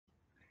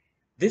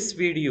This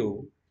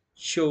video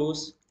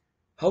shows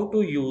how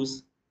to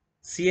use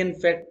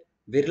CNFET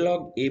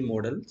Verilog-A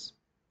models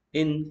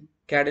in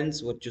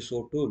Cadence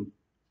Virtuoso tool.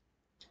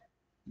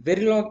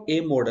 Verilog-A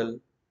model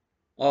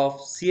of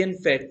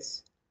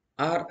CNFETs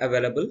are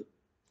available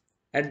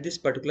at this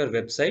particular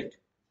website.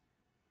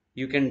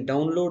 You can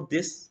download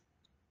this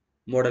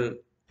model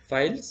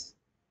files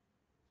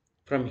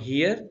from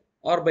here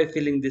or by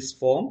filling this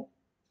form.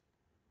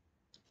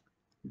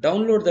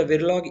 Download the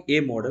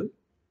Verilog-A model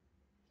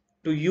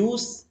to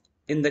use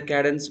in the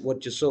Cadence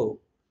Virtuoso.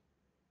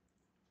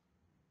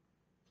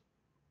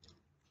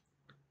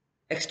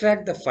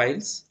 Extract the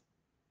files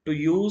to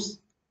use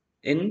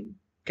in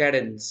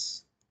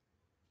Cadence.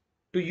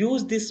 To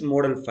use this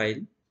model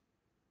file,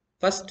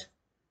 first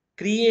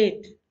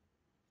create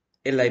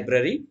a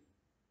library.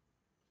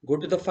 Go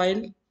to the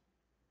file,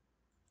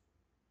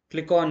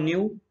 click on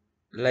new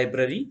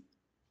library.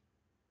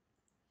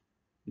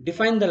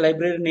 Define the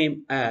library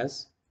name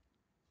as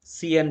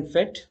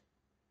CNFET.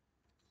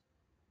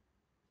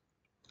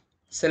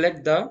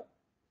 Select the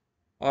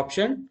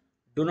option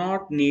do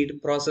not need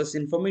process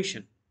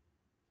information.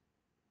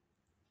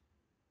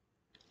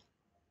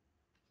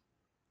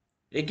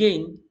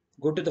 Again,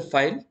 go to the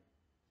file,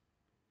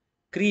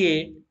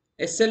 create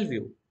a cell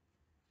view.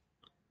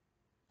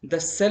 The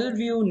cell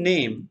view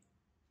name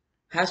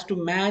has to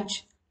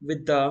match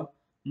with the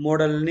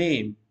model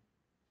name.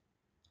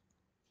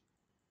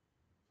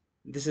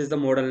 This is the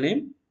model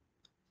name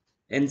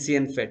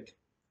CNFET.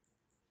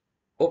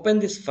 Open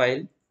this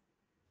file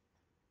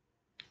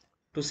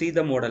to see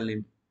the model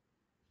name.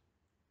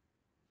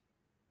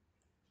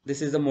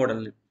 This is the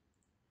model name.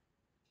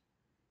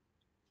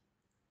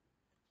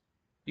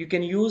 You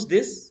can use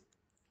this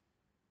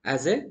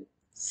as a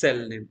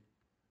cell name.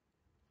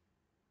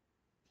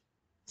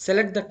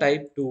 Select the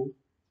type to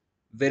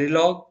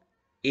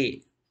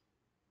Verilog-A.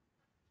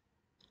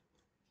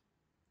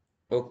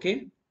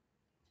 OK.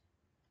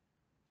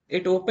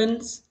 It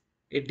opens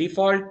a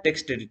default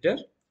text editor.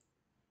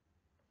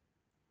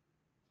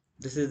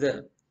 This is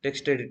the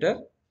text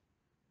editor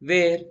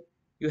where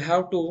you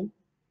have to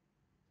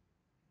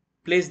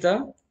place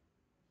the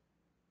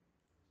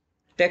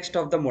text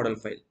of the model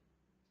file.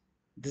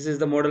 This is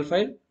the model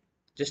file.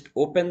 Just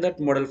open that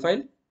model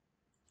file.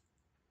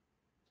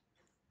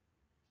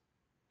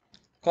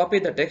 Copy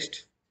the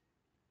text.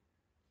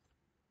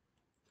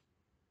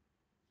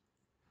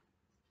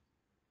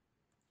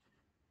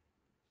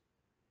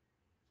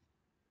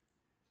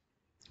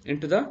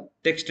 Into the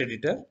text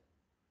editor.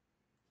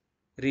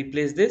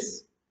 Replace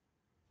this.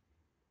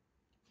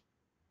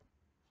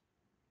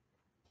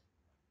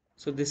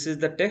 So this is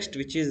the text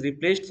which is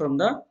replaced from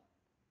the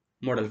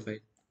model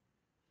file.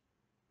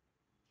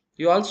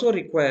 You also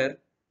require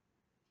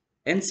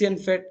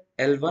CNFET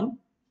L1,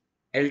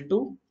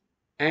 L2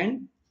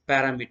 and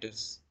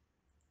parameters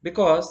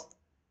because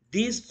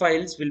these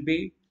files will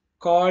be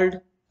called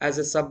as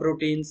a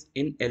subroutines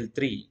in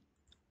L3.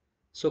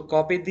 So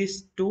copy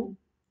these two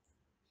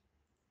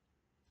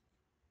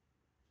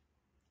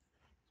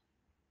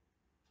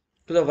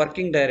to the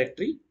working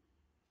directory.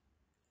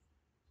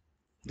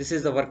 This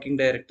is the working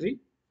directory,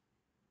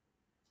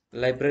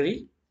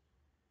 library,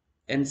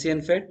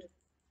 CNFET,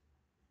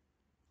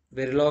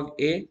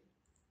 Verilog-A,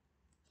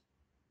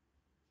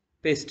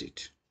 paste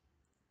it.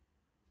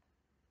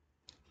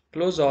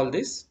 Close all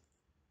this.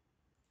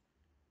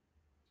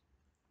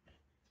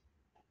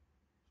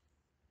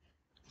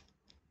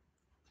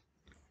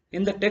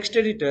 In the text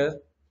editor,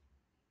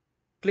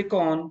 click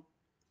on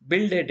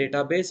build a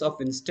database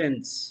of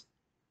instance.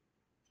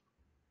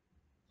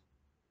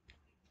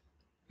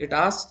 It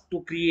asks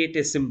to create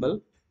a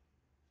symbol.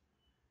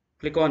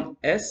 Click on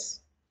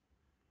S.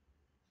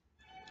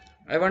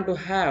 I want to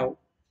have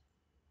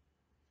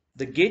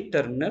the gate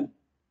terminal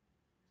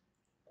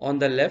on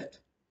the left,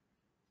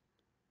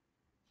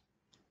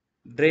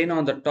 drain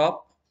on the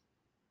top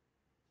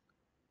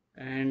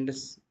and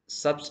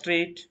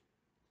substrate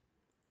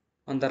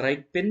on the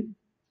right pin,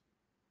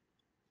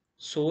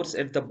 source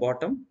at the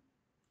bottom,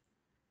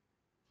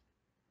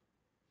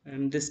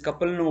 and this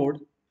couple node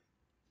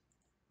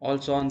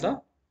also on the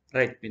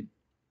right pin.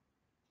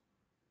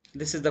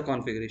 This is the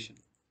configuration.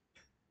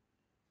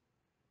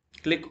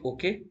 Click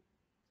OK.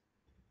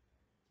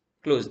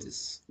 Close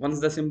this. Once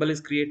the symbol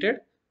is created,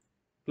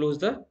 close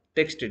the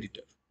text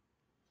editor.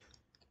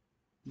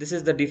 This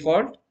is the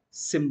default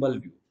symbol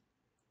view.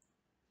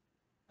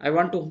 I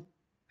want to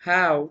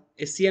have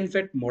a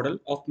CNFET model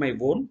of my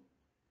own.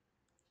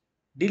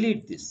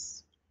 Delete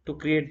this to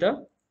create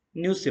the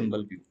new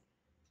symbol view.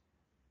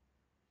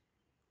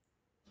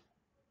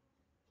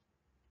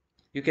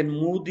 You can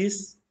move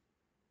this.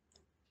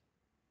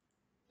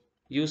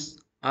 Use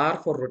R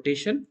for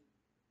rotation.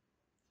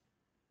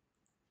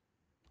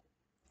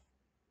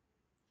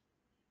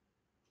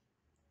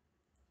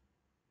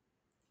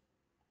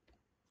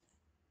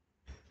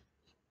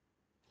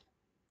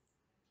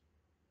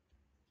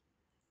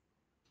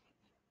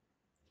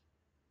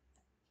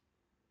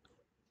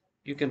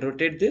 You can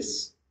rotate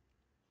this.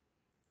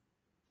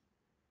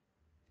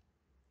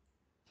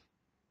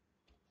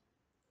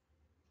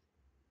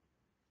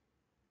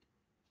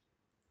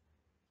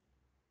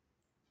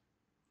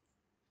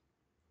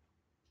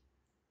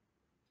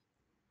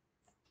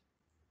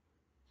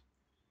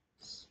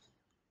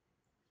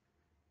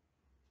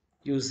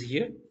 use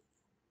here.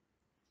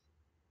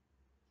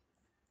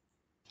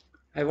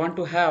 I want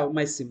to have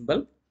my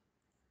symbol,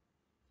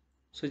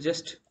 so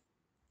just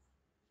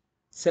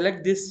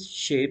select these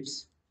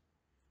shapes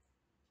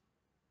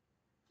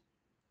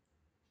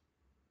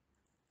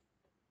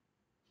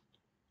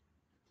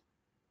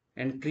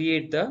and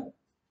create the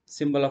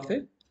symbol of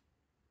a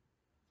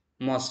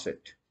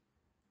MOSFET.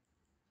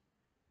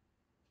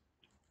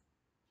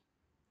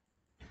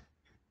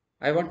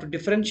 I want to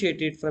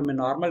differentiate it from a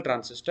normal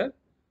transistor.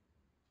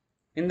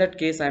 In that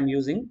case, I am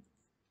using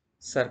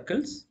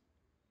circles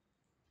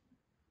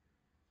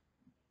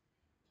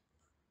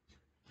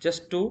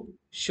just to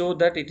show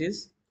that it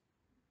is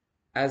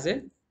as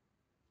a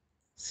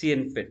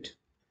CNFET.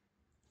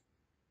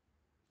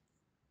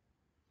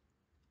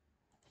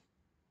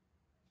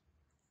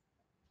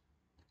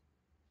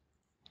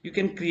 You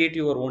can create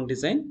your own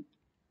design.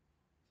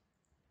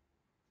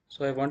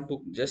 So I want to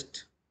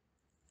just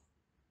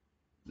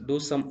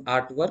do some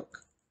artwork.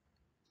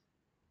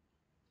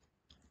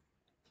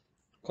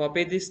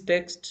 Copy this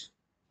text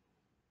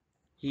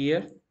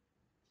here,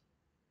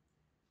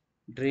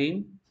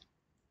 drain,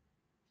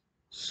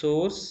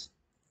 source,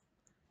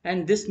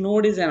 and this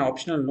node is an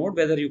optional node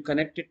whether you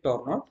connect it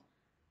or not.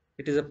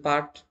 It is a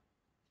part,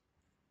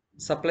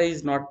 supply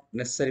is not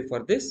necessary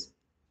for this,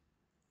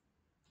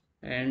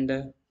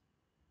 and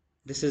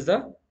this is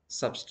the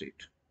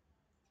substrate.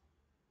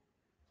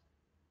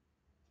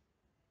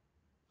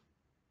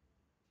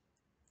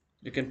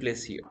 You can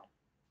place here.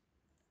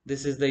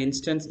 This is the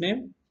instance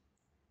name.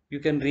 You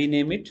can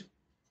rename it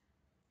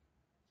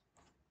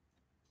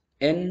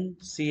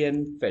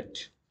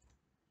NCNFET,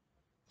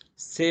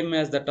 same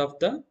as that of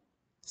the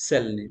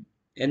cell name,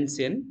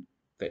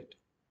 NCNFET.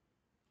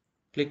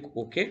 Click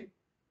OK.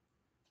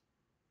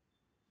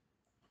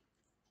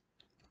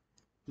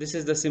 This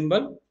is the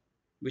symbol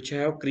which I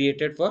have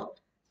created for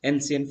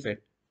NCNFET.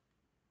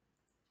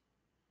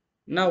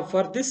 Now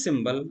for this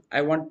symbol,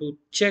 I want to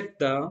check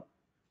the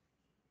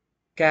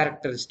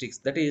characteristics,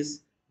 that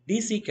is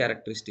DC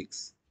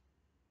characteristics.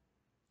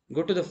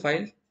 Go to the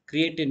file,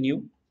 create a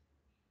new,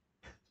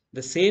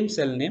 the same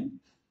cell name,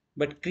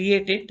 but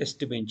create a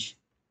test bench.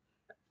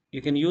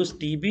 You can use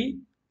TB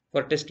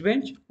for test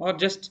bench or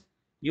just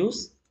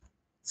use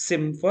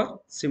sim for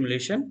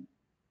simulation.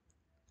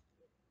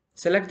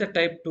 Select the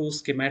type to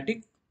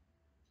schematic,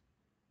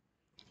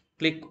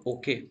 click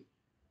OK.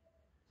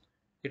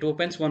 It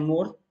opens one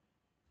more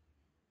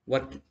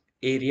work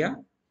area.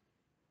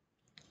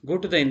 Go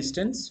to the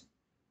instance,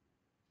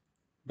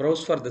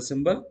 browse for the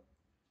symbol,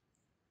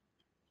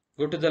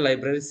 go to the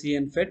library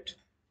CNFET,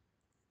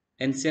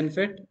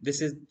 NCNFET.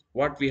 This is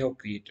what we have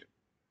created.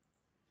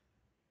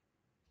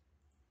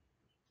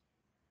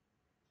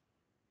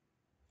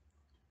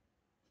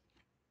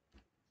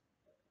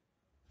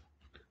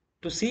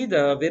 To see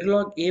the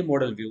Verilog-A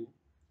model view,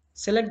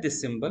 select this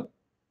symbol,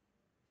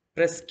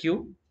 press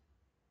Q.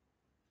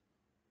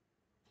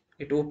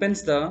 It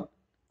opens the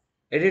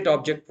Edit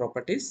Object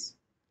Properties.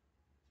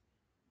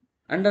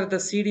 Under the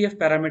CDF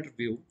parameter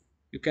view,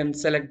 you can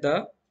select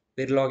the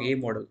Verilog-A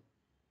model.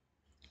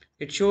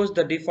 It shows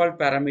the default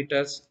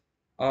parameters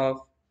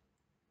of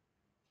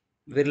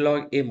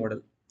Verilog-A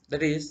model,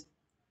 that is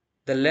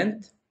the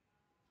length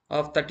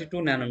of 32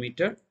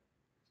 nanometer,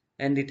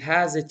 and it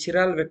has a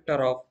chiral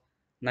vector of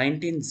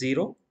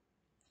 19,0,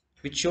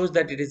 which shows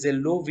that it is a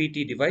low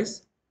VT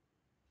device,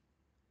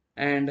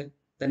 and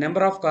the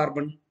number of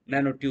carbon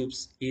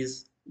nanotubes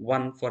is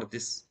 1 for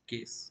this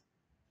case.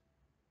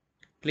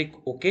 Click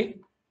OK.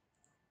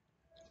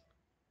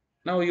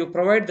 Now you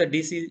provide the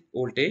DC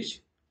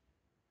voltage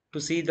to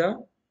see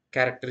the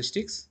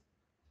characteristics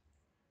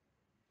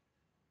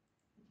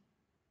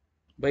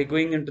by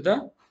going into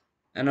the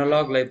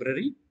analog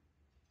library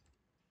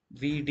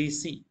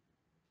VDC.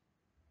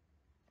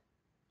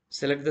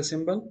 Select the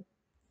symbol,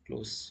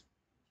 close.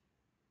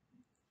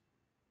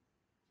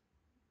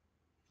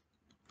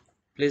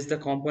 Place the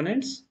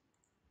components.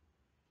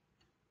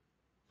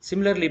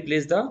 Similarly,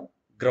 place the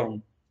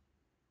ground.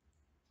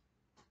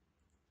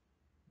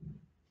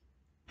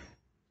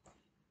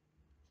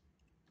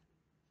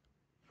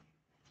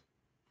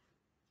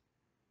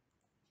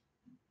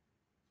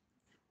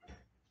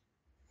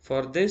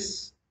 For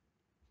this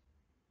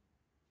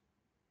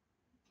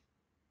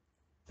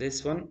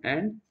one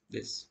and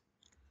this.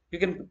 You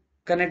can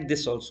connect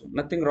this also.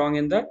 Nothing wrong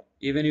in that.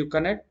 Even you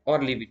connect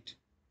or leave it.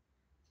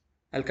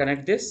 I'll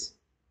connect this.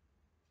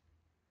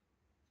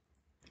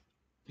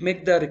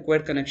 Make the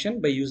required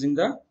connection by using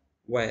the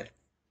wire.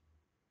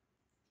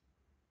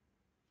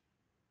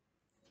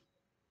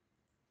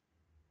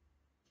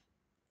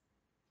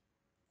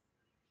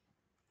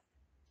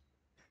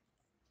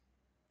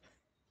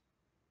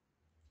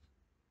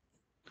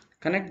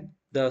 Connect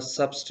the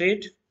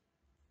substrate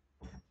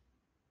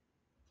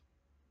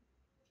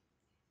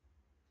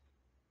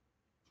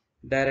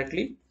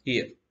directly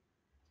here.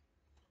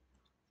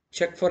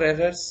 Check for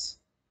errors.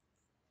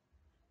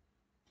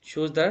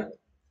 Shows that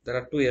there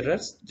are 2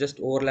 errors just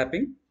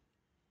overlapping.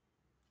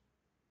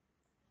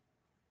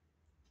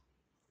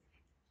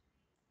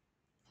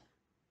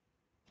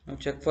 Now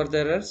check for the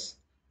errors.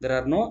 There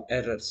are no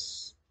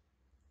errors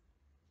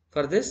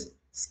for this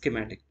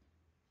schematic.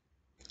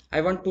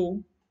 I want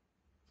to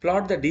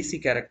plot the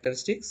DC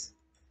characteristics.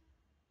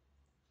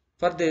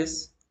 For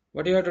this,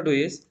 what you have to do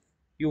is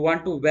you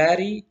want to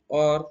vary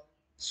or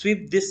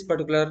sweep this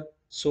particular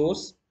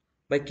source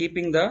by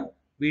keeping the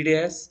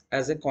VDS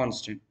as a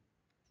constant.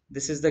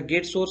 This is the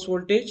gate source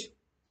voltage,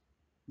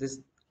 this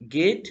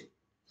gate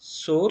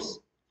source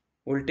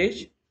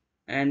voltage,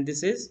 and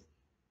this is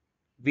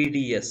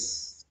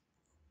VDS.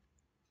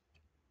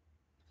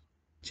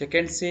 Check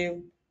and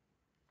save.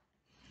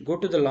 Go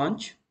to the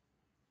launch,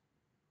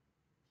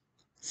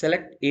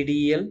 select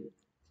ADEL,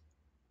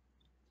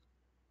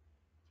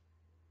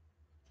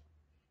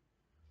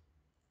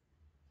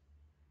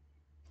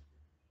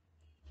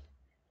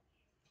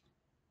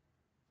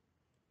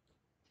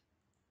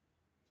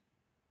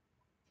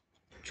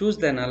 choose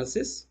the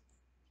analysis,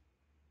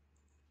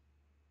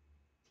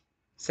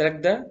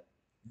 select the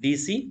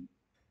DC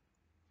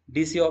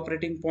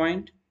operating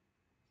point,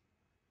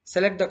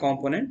 select the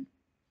component.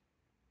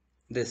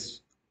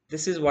 This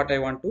is what I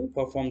want to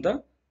perform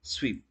the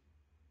sweep.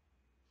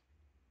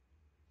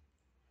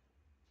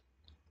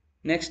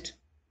 Next,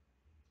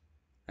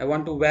 I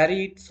want to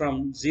vary it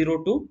from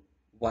 0 to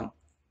 1,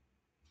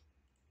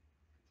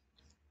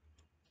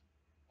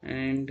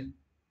 and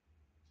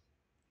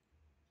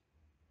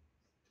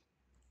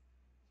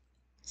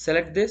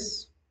select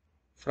this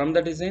from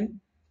the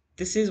design.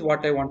 This is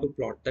what I want to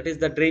plot, that is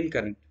the drain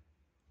current.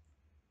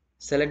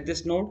 Select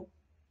this node,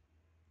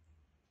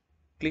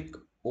 click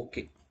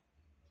OK.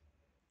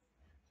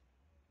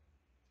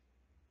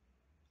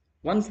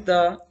 Once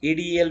the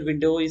ADEL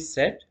window is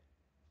set,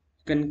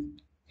 you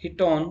can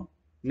hit on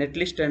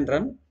netlist and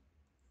run.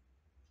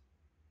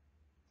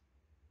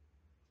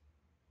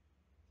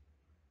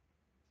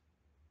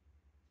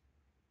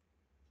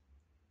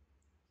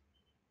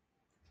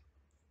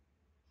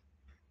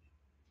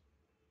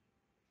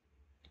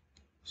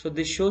 So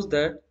this shows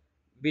that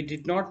we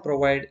did not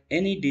provide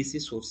any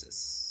DC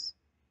sources.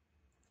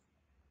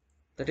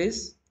 That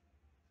is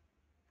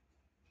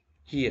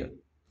here.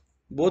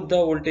 Both the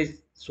voltage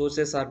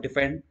sources are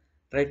defined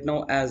right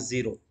now as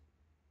 0.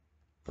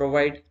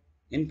 Provide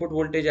input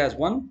voltage as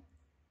 1,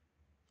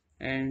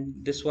 and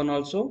this one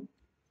also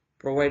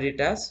provide it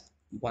as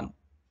 1.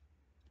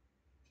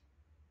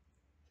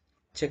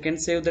 Check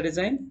and save the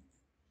design.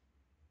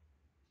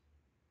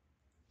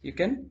 You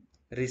can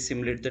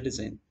resimulate the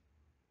design.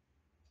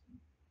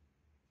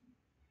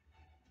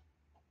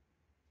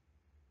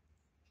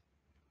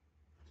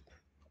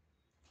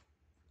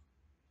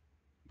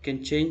 You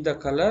can change the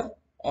color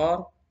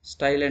or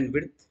style and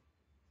width.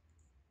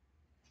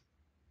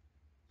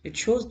 It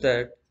shows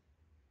that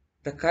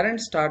the current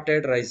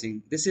started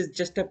rising. This is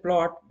just a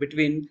plot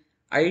between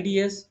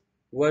IDS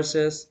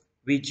versus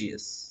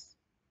VGS.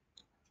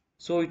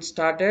 So it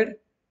started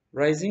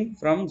rising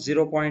from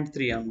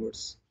 0.3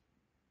 onwards.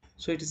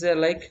 So it is a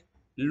like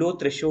low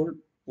threshold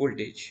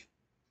voltage.